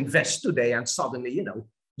don't invest today and suddenly,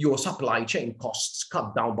 your supply chain costs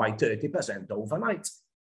cut down by 30% overnight.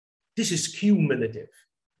 This is cumulative.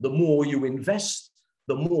 The more you invest,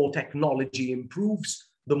 the more technology improves,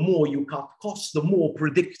 the more you cut costs, the more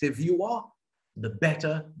predictive you are, the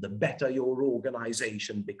better your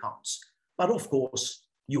organization becomes. But of course,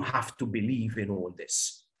 you have to believe in all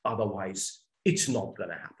this. Otherwise, it's not going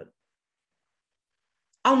to happen.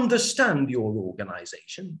 Understand your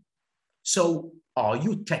organization. So are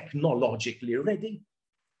you technologically ready?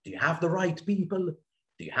 Do you have the right people?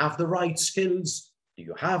 Do you have the right skills? Do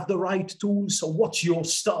you have the right tools? So what's your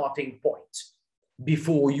starting point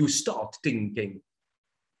before you start thinking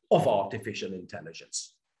of artificial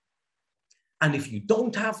intelligence? And if you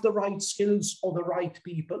don't have the right skills or the right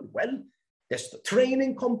people, well, there's the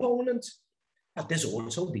training component, but there's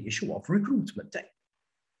also the issue of recruitment.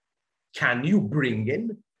 Can you bring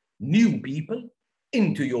in new people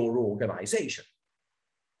into your organization?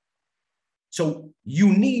 So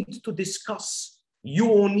you need to discuss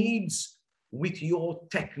your needs with your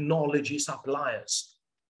technology suppliers.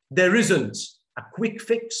 There isn't a quick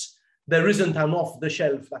fix. There isn't an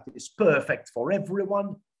off-the-shelf that is perfect for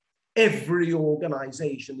everyone. Every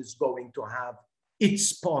organization is going to have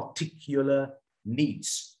its particular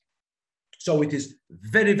needs. So it is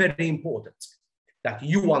very, very important that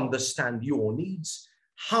you understand your needs,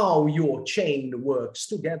 how your chain works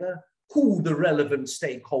together, who the relevant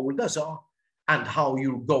stakeholders are, and how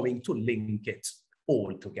you're going to link it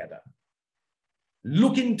all together.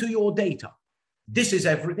 Look into your data. This is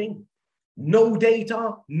everything. No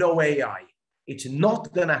data, no AI. It's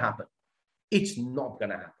not going to happen. It's not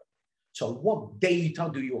going to happen. So what data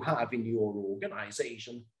do you have in your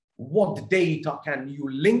organization? What data can you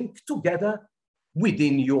link together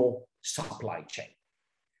within your supply chain?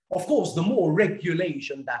 Of course, the more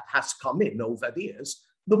regulation that has come in over the years,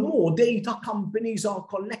 the more data companies are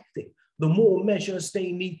collecting, the more measures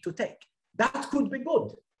they need to take. That could be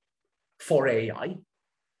good for AI,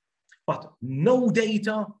 but no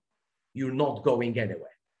data, you're not going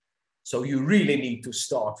anywhere. So you really need to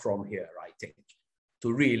start from here, I think,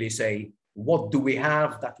 to really say, what do we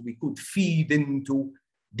have that we could feed into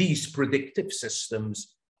these predictive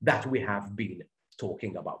systems that we have been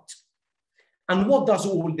talking about? And what does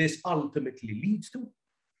all this ultimately lead to?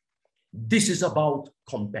 This is about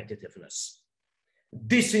competitiveness.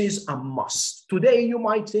 This is a must. Today you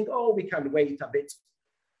might think, oh, we can wait a bit.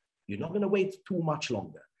 You're not going to wait too much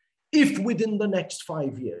longer. If within the next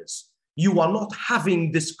 5 years, you are not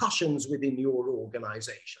having discussions within your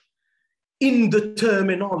organization in the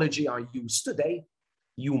terminology I use today,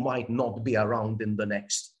 you might not be around in the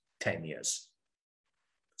next 10 years.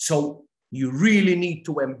 So you really need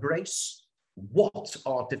to embrace what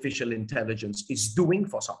artificial intelligence is doing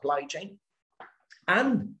for supply chain.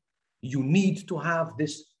 And you need to have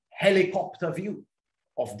this helicopter view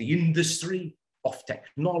of the industry, of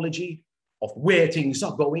technology, of where things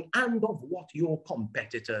are going, and of what your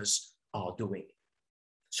competitors are doing,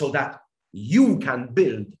 so that you can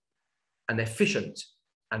build an efficient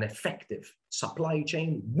and effective supply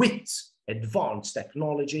chain with advanced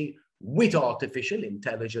technology, with artificial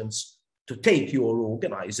intelligence, to take your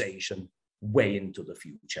organization way into the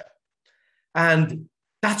future. And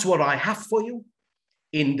that's what I have for you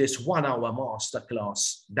in this 1 hour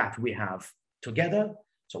masterclass that we have together.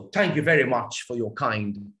 So thank you very much for your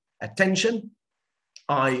kind attention.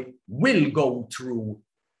 I will go through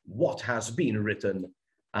what has been written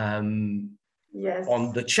yes.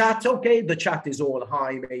 on the chat. Okay, the chat is all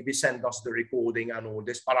high, maybe send us the recording and all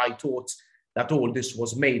this, but I thought that all this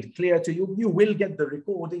was made clear to you. You will get the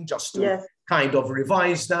recording just to kind of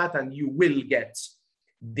revise that, and you will get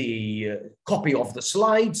the copy of the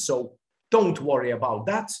slides. So don't worry about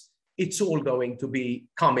that. It's all going to be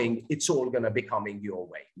coming. It's all going to be coming your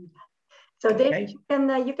way. So David,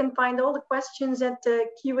 you can find all the questions at the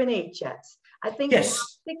Q&A chat. I think yes.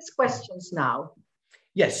 We have 6 questions now.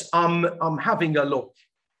 Yes, I'm having a look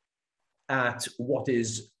at what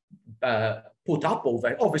is put up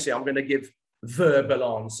over. Obviously, I'm going to give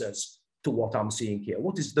verbal answers to what I'm seeing here.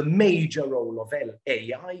 What is the major role of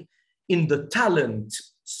AI in the talent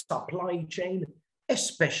supply chain,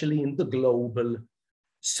 especially in the global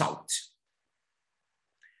South?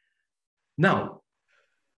 Now,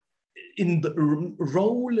 in the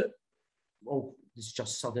role, oh, this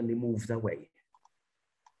just suddenly moved away.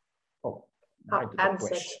 Oh,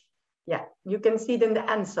 answers. Yeah, you can see it in the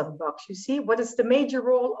answer box. You see, what is the major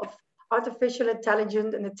role of artificial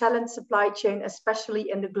intelligence in the talent supply chain,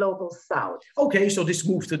 especially in the global South? Okay, so this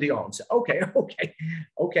moved to the answer. Okay.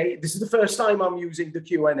 This is the first time I'm using the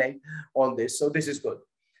Q&A on this, so this is good.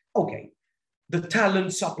 Okay, the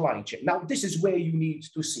talent supply chain. Now, this is where you need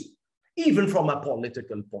to see, even from a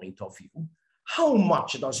political point of view, how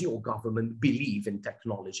much does your government believe in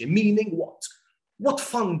technology? Meaning what? What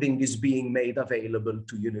funding is being made available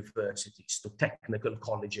to universities, to technical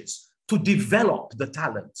colleges, to develop the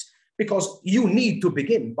talent? Because you need to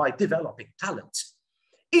begin by developing talent.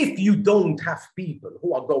 If you don't have people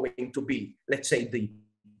who are going to be, let's say, the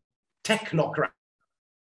technocrats,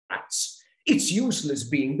 it's useless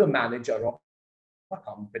being the manager of a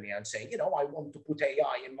company and saying, I want to put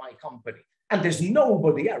AI in my company. And there's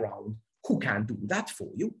nobody around who can do that for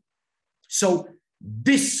you. So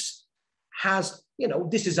this has,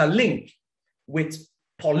 this is a link with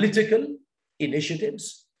political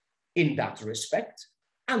initiatives in that respect,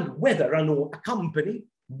 and whether a company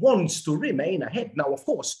wants to remain ahead. Now, of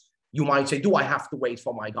course, you might say, do I have to wait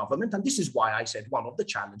for my government? And this is why I said one of the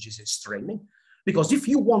challenges is training. Because if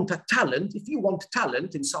you want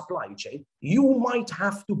talent in supply chain, you might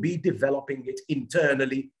have to be developing it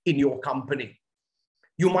internally in your company.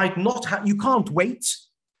 You might not have, you can't wait.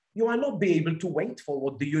 You might not be able to wait for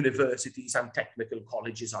what the universities and technical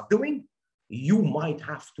colleges are doing. You might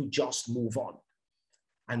have to just move on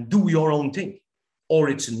and do your own thing, or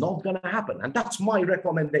it's not going to happen. And that's my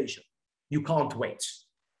recommendation. You can't wait.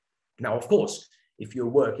 Now, of course, if you're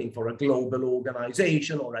working for a global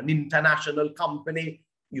organization or an international company,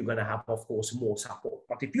 you're going to have, of course, more support.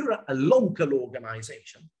 But if you're a local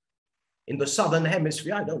organization, In the Southern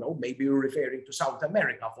Hemisphere, I don't know, maybe you're referring to South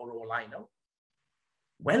America for all I know.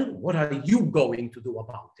 Well, what are you going to do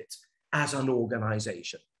about it as an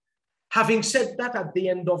organization? Having said that, at the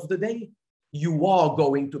end of the day, you are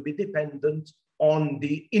going to be dependent on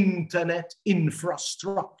the internet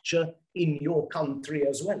infrastructure in your country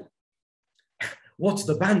as well. What's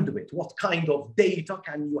the bandwidth? What kind of data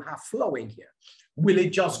can you have flowing here? Will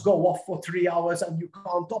it just go off for 3 hours and you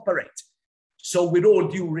can't operate? So with all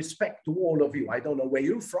due respect to all of you, I don't know where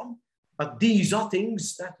you're from, but these are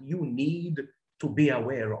things that you need to be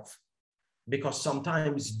aware of, because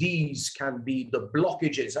sometimes these can be the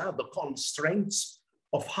blockages, the constraints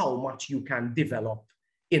of how much you can develop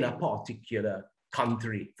in a particular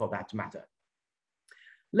country for that matter.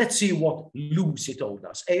 Let's see what Lucy told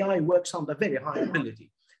us. AI works under very high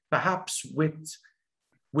ability, perhaps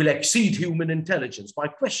will exceed human intelligence. My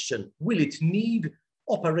question, will it need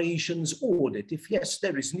operations audit? If yes,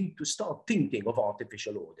 there is need to start thinking of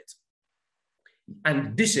artificial audit.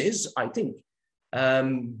 And this is, I think,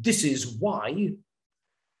 this is why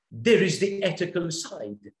there is the ethical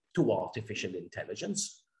side to artificial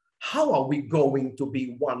intelligence. How are we going to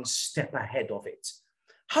be one step ahead of it?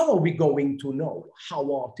 How are we going to know how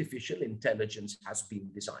artificial intelligence has been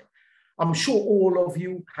designed? I'm sure all of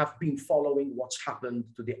you have been following what's happened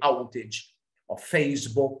to the outage of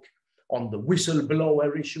Facebook on the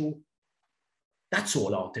whistleblower issue. That's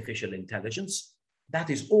all artificial intelligence. That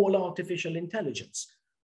is all artificial intelligence.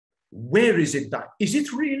 Where is it done? Is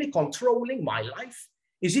it really controlling my life?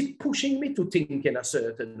 Is it pushing me to think in a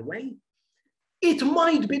certain way? It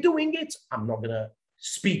might be doing it. I'm not going to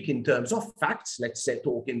speak in terms of facts. Let's say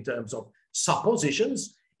talk in terms of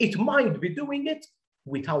suppositions. It might be doing it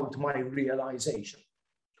without my realization.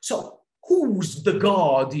 So who's the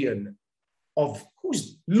guardian of,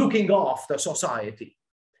 who's looking after society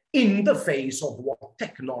in the face of what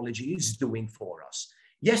technology is doing for us?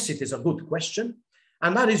 Yes, it is a good question.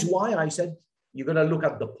 And that is why I said, you're going to look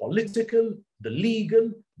at the political, the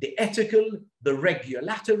legal, the ethical, the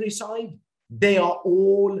regulatory side. They are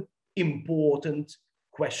all important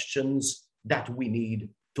questions that we need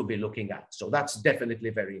to be looking at. So that's definitely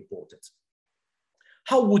very important.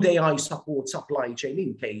 How would AI support supply chain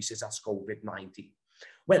in cases as COVID-19?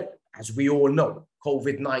 Well, as we all know,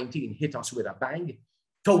 COVID-19 hit us with a bang,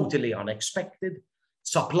 totally unexpected.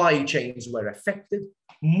 Supply chains were affected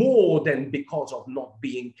more than because of not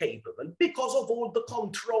being capable, because of all the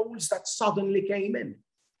controls that suddenly came in.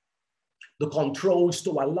 The controls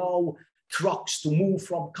to allow trucks to move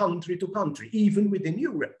from country to country, even within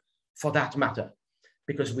Europe, for that matter,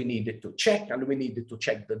 because we needed to check, and we needed to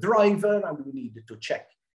check the driver, and we needed to check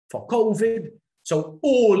for COVID. So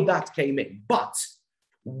all that came in. But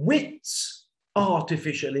with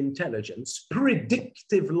artificial intelligence,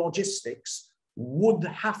 predictive logistics would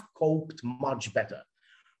have coped much better.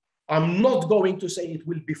 I'm not going to say it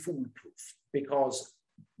will be foolproof, because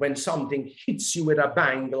when something hits you with a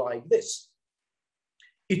bang like this,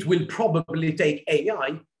 it will probably take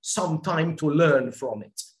AI some time to learn from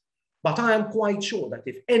it. But I am quite sure that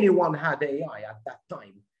if anyone had AI at that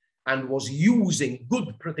time and was using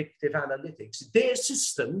good predictive analytics, their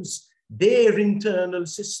systems, their internal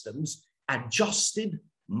systems adjusted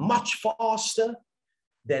much faster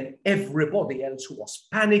than everybody else who was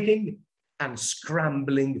panicking and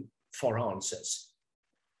scrambling for answers.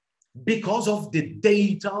 Because of the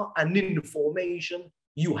data and information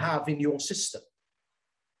you have in your system,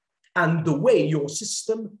 and the way your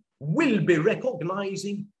system will be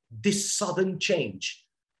recognizing this sudden change,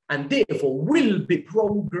 and therefore will be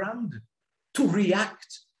programmed to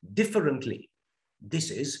react differently. This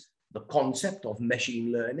is the concept of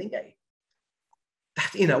machine learning,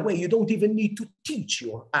 that in a way you don't even need to teach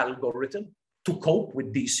your algorithm to cope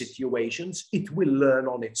with these situations. It will learn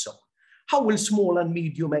on its own. How will small and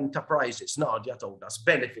medium enterprises, Nadia told us,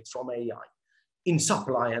 benefit from AI in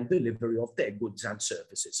supply and delivery of their goods and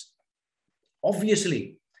services?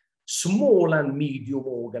 Obviously, small and medium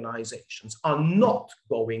organizations are not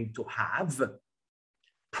going to have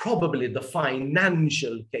probably the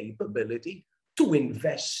financial capability to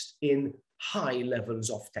invest in high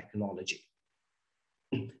levels of technology.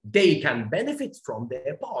 They can benefit from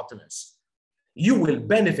their partners. You will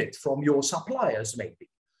benefit from your suppliers, maybe,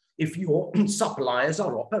 if your suppliers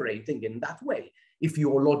are operating in that way, if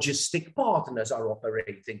your logistic partners are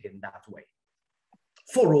operating in that way.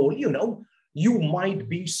 For all you know, you might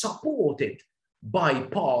be supported by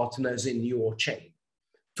partners in your chain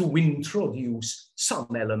to introduce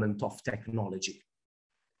some element of technology.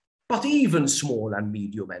 But even small and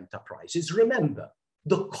medium enterprises, remember,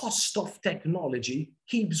 the cost of technology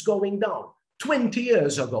keeps going down. 20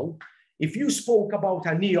 years ago, If you spoke about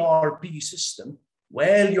an ERP system,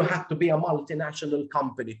 well, you had to be a multinational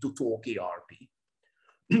company to talk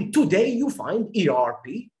ERP. Today, you find ERP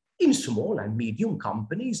in small and medium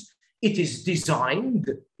companies. It is designed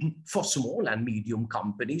for small and medium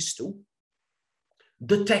companies too.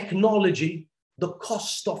 The technology, the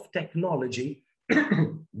cost of technology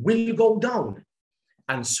will go down,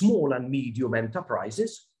 and small and medium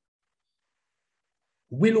enterprises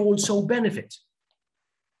will also benefit.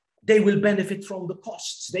 They will benefit from the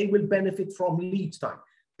costs. They will benefit from lead time.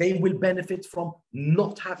 They will benefit from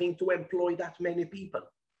not having to employ that many people.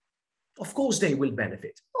 Of course, they will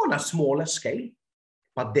benefit on a smaller scale,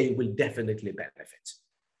 but they will definitely benefit.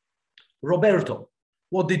 Roberto,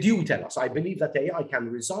 what did you tell us? I believe that AI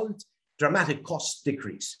can result dramatic cost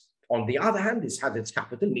decrease. On the other hand, it has its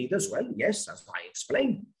capital need as well. Yes, as I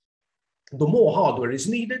explained. The more hardware is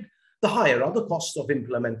needed, the higher are the costs of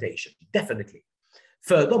implementation, definitely.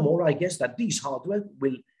 Furthermore, I guess that these hardware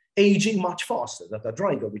will aging much faster than the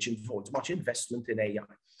driver, which involves much investment in AI.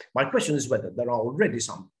 My question is whether there are already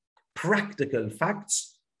some practical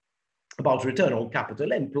facts about return on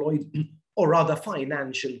capital employed or other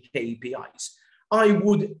financial KPIs. I'm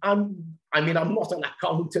not an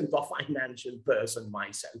accountant or financial person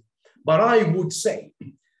myself, but I would say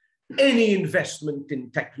any investment in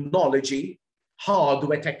technology,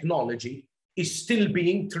 hardware technology, is still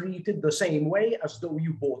being treated the same way as though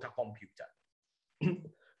you bought a computer.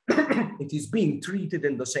 It is being treated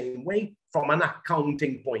in the same way from an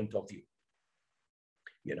accounting point of view.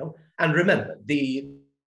 You know, and remember, the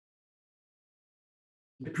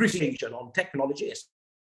depreciation on technology,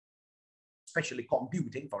 especially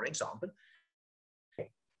computing, for example,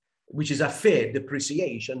 which is a fair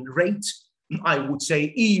depreciation rate, I would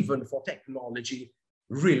say, even for technology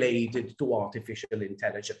related to artificial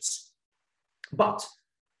intelligence. But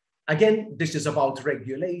again, this is about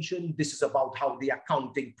regulation. This is about how the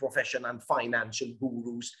accounting profession and financial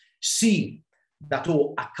gurus see that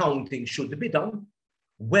all accounting should be done.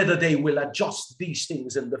 Whether they will adjust these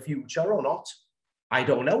things in the future or not, I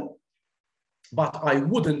don't know. But I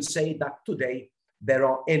wouldn't say that today there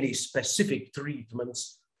are any specific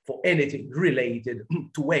treatments for anything related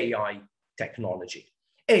to AI technology.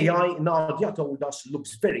 AI, Nadia told us,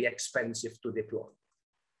 looks very expensive to deploy.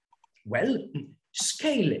 Well,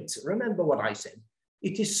 scale it. Remember what I said.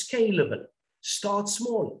 It is scalable. Start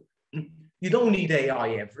small. You don't need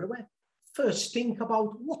AI everywhere. First, think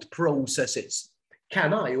about what processes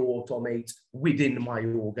can I automate within my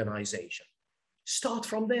organization. Start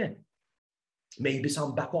from there. Maybe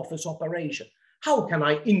some back office operation. How can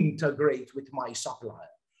I integrate with my supplier?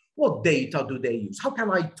 What data do they use? How can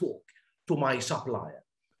I talk to my supplier?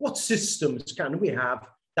 What systems can we have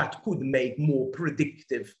that could make more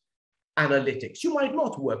predictive analytics? You might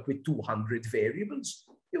not work with 200 variables.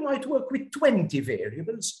 You might work with 20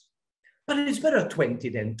 variables, but it's better 20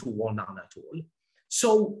 than 2 or none at all.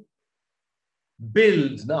 So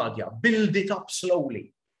build, Nadia, build it up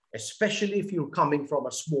slowly, especially if you're coming from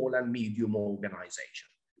a small and medium organization.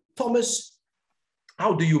 Thomas,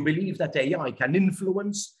 how do you believe that AI can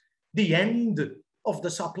influence the end of the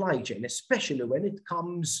supply chain, especially when it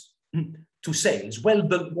comes to sales? Well,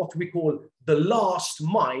 what we call the last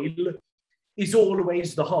mile is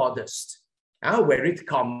always the hardest, where it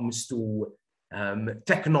comes to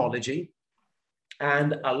technology,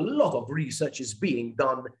 and a lot of research is being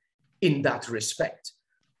done in that respect.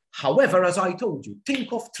 However, as I told you,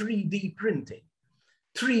 think of 3D printing.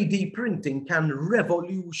 3D printing can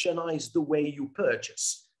revolutionize the way you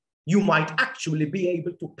purchase. You might actually be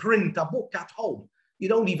able to print a book at home. You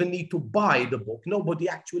don't even need to buy the book. Nobody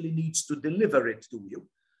actually needs to deliver it to you.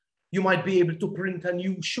 You might be able to print a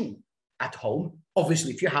new shoe at home,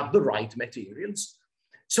 obviously, if you have the right materials.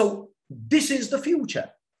 So this is the future.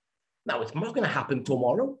 Now, it's not going to happen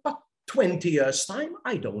tomorrow, but 20 years' time,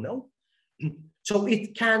 I don't know. So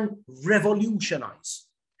it can revolutionize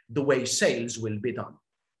the way sales will be done.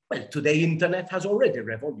 Well, today, internet has already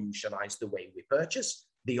revolutionized the way we purchase,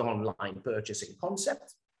 the online purchasing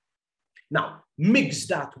concept. Now, mix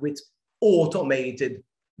that with automated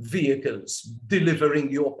vehicles delivering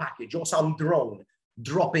your package, or some drone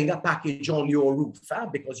dropping a package on your roof,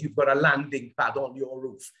 because you've got a landing pad on your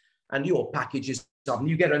roof and your package is done.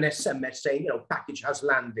 You get an SMS saying, package has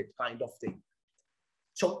landed, kind of thing.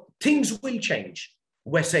 So things will change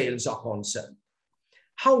where sales are concerned.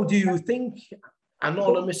 How do you think,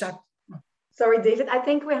 Anonymous? Sorry, David, I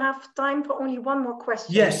think we have time for only one more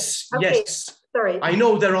question. Yes, okay. Yes. Sorry. I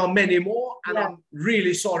know there are many more, and I'm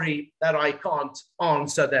really sorry that I can't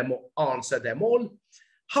answer them all.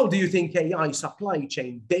 How do you think AI supply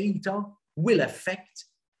chain data will affect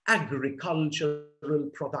agricultural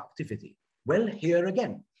productivity. Well, here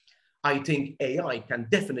again, I think AI can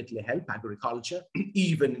definitely help agriculture,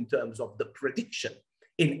 even in terms of the prediction,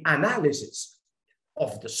 in analysis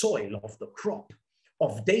of the soil, of the crop,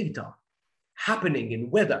 of data happening in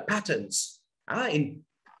weather patterns, in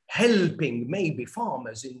helping maybe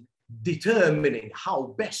farmers in determining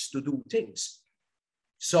how best to do things.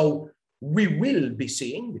 So we will be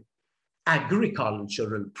seeing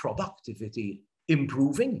agricultural productivity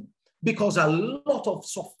improving, because a lot of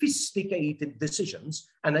sophisticated decisions,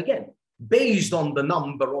 and again, based on the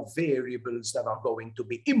number of variables that are going to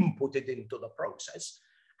be inputted into the process,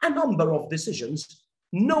 a number of decisions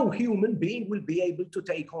no human being will be able to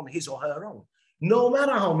take on his or her own. No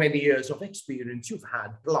matter how many years of experience you've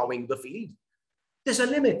had plowing the field, there's a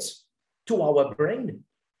limit to our brain.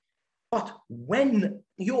 But when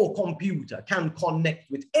your computer can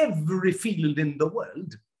connect with every field in the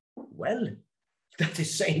world, well, that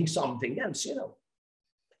is saying something else, you know,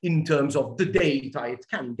 in terms of the data it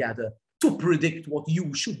can gather to predict what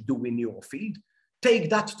you should do in your field. Take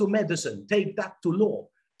that to medicine, take that to law,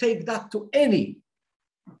 take that to any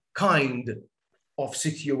kind of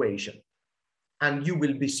situation. And you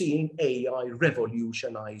will be seeing AI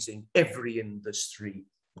revolutionizing every industry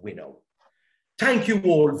we know. Thank you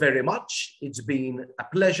all very much. It's been a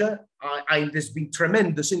pleasure. There's been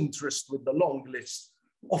tremendous interest with the long list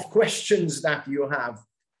of questions that you have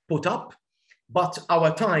put up, but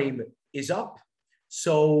our time is up.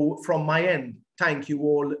 So from my end, thank you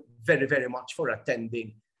all very, very much for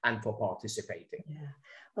attending and for participating. Yeah.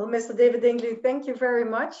 Well, Mr. David Dingli, thank you very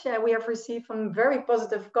much. We have received some very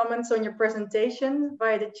positive comments on your presentation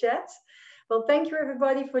via the chat. Well, thank you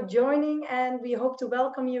everybody for joining, and we hope to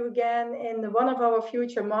welcome you again in one of our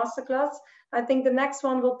future masterclass. I think the next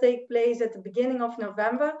one will take place at the beginning of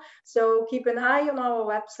November. So keep an eye on our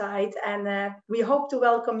website, and we hope to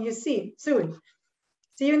welcome you soon.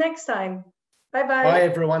 See you next time. Bye-bye. Bye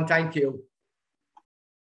everyone, thank you.